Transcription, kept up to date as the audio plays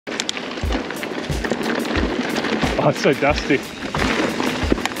Oh, it's so dusty.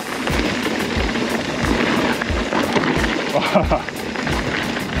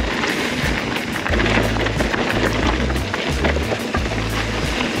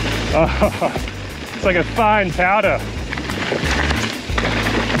 Oh, it's like a fine powder.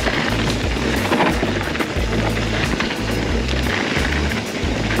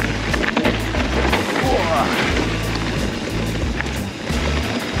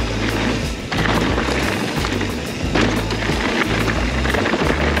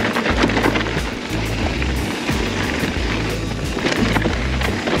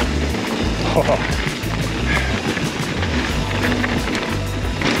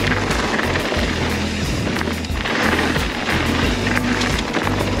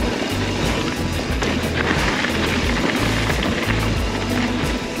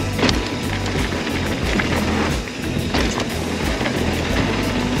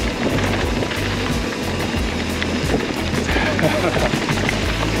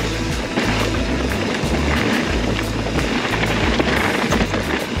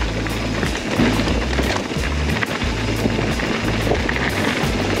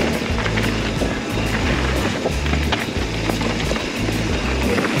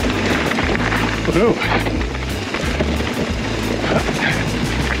 Ooh.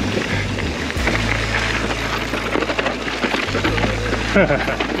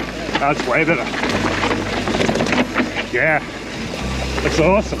 That's way better. Yeah, that's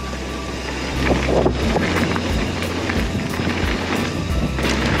awesome.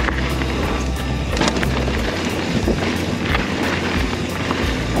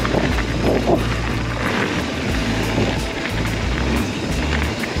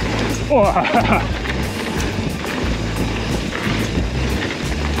 Oh.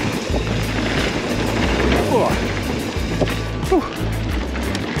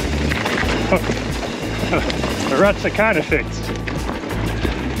 The ruts are kind of fixed.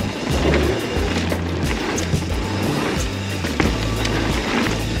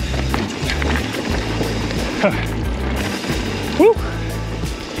 Woo.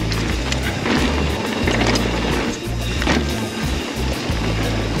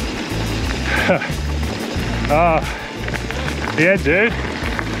 Yeah, dude,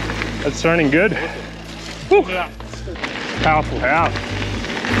 that's turning good. Woo. Powerful howl.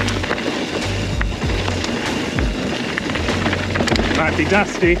 Might be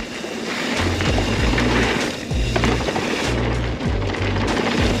dusty.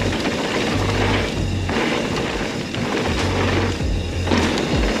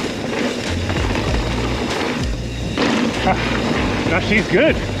 No, she's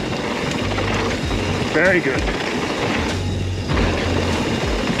good. Very good.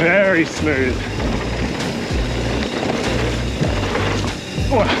 Very smooth.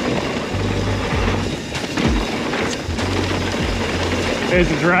 Oh. This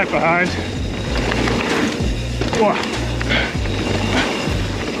is right behind. Whoa.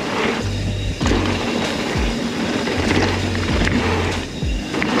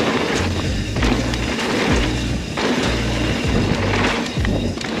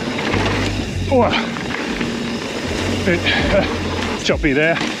 Whoa. Bit choppy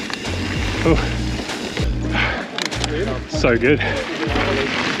there. Ooh. So good.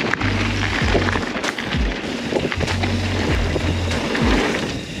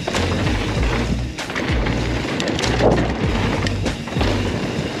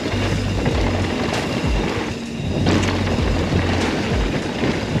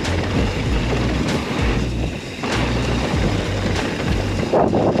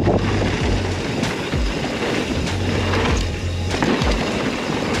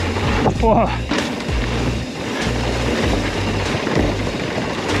 Whoa.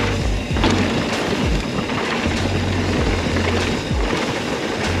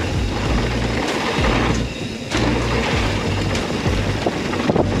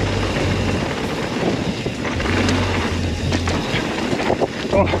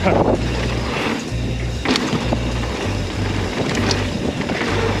 Oh.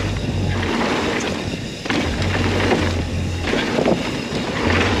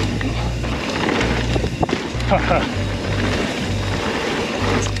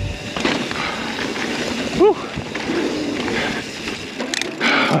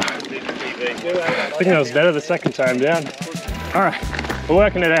 I think that was better the second time down. All right, we're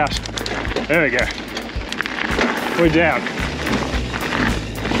working it out. There we go. We're down.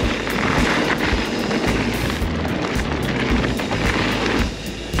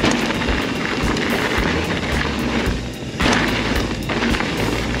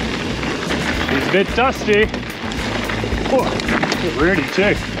 She's a bit dusty. Oh, a bit rooty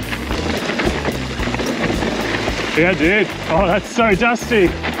too. Yeah, dude. Oh, that's so dusty.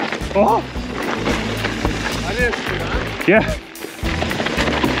 Oh. Yeah.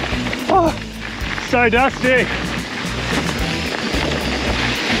 Oh, so dusty.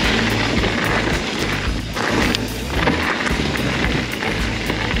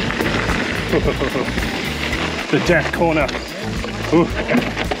 The death corner. Ooh.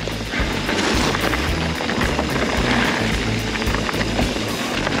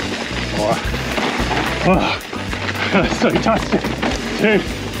 Oh, so dusty, dude.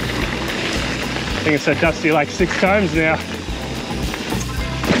 I think it's so dusty like 6 times now.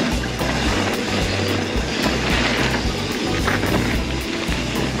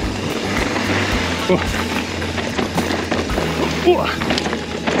 Oh.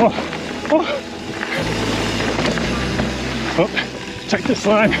 Oh. Oh. Oh. Check this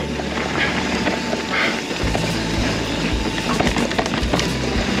line.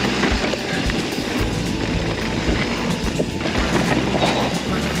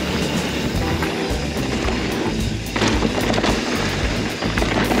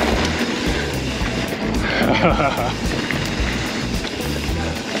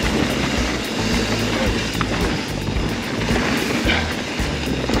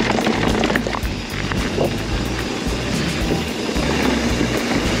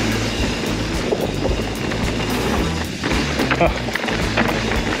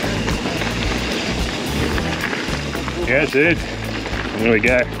 Yeah, dude. There we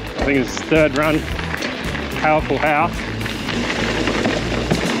go. I think it's his 3rd run. Powerful howl.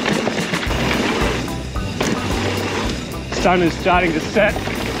 Sun is starting to set.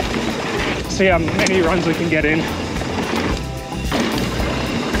 See how many runs we can get in.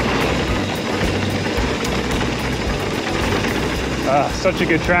 Such a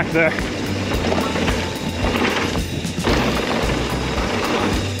good track there.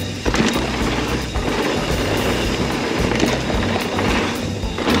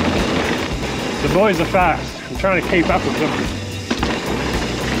 The boys are fast. I'm trying to keep up with them.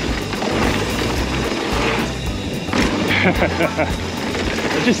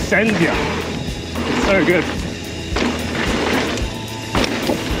 It just sends you. It's so good.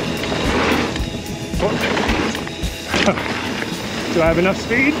 Do I have enough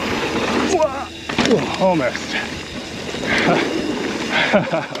speed? Almost.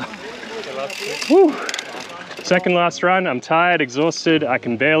 Woo. 2nd last run. I'm tired, exhausted. I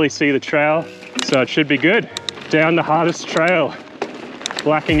can barely see the trail, so it should be good. Down the hardest trail,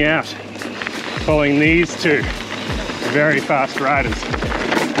 blacking out, following these 2 very fast riders.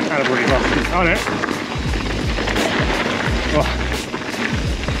 Kind of already lost it. Oh no. Oh.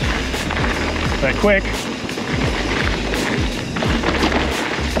 They're quick.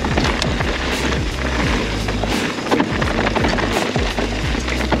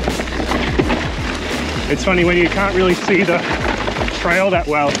 It's funny when you can't really see the trail that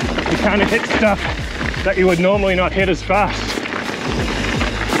well, you kind of hit stuff that you would normally not hit as fast.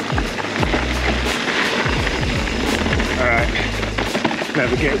 All right,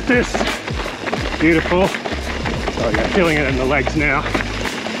 navigate this. Beautiful. Oh yeah, feeling it in the legs now.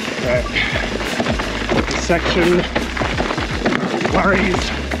 Right. This section,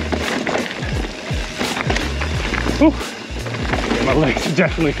 worries. Ooh. My legs are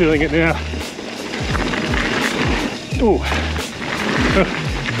definitely feeling it now. Ooh.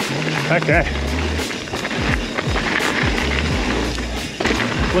 Okay.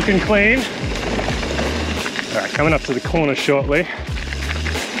 Looking clean. All right, coming up to the corner shortly.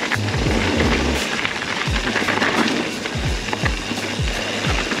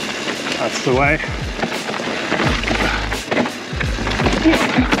 That's the way.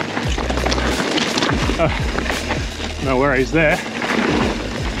 No worries there.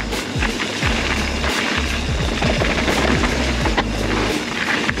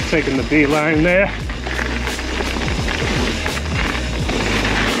 Taking the B line there.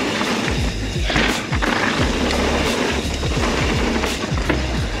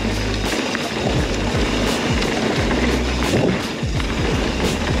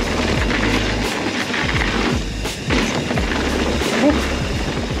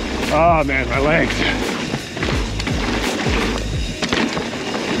 Oh man, my legs.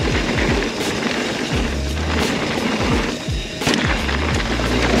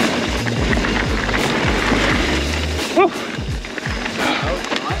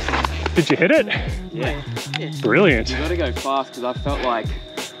 Did you hit it? Yeah. Brilliant. You gotta go fast because I felt like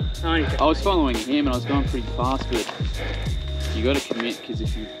I was following him and I was going pretty fast, but you gotta commit because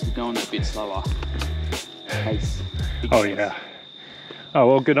if you're going that bit slower, pace. Oh yeah. Oh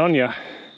well, good on you.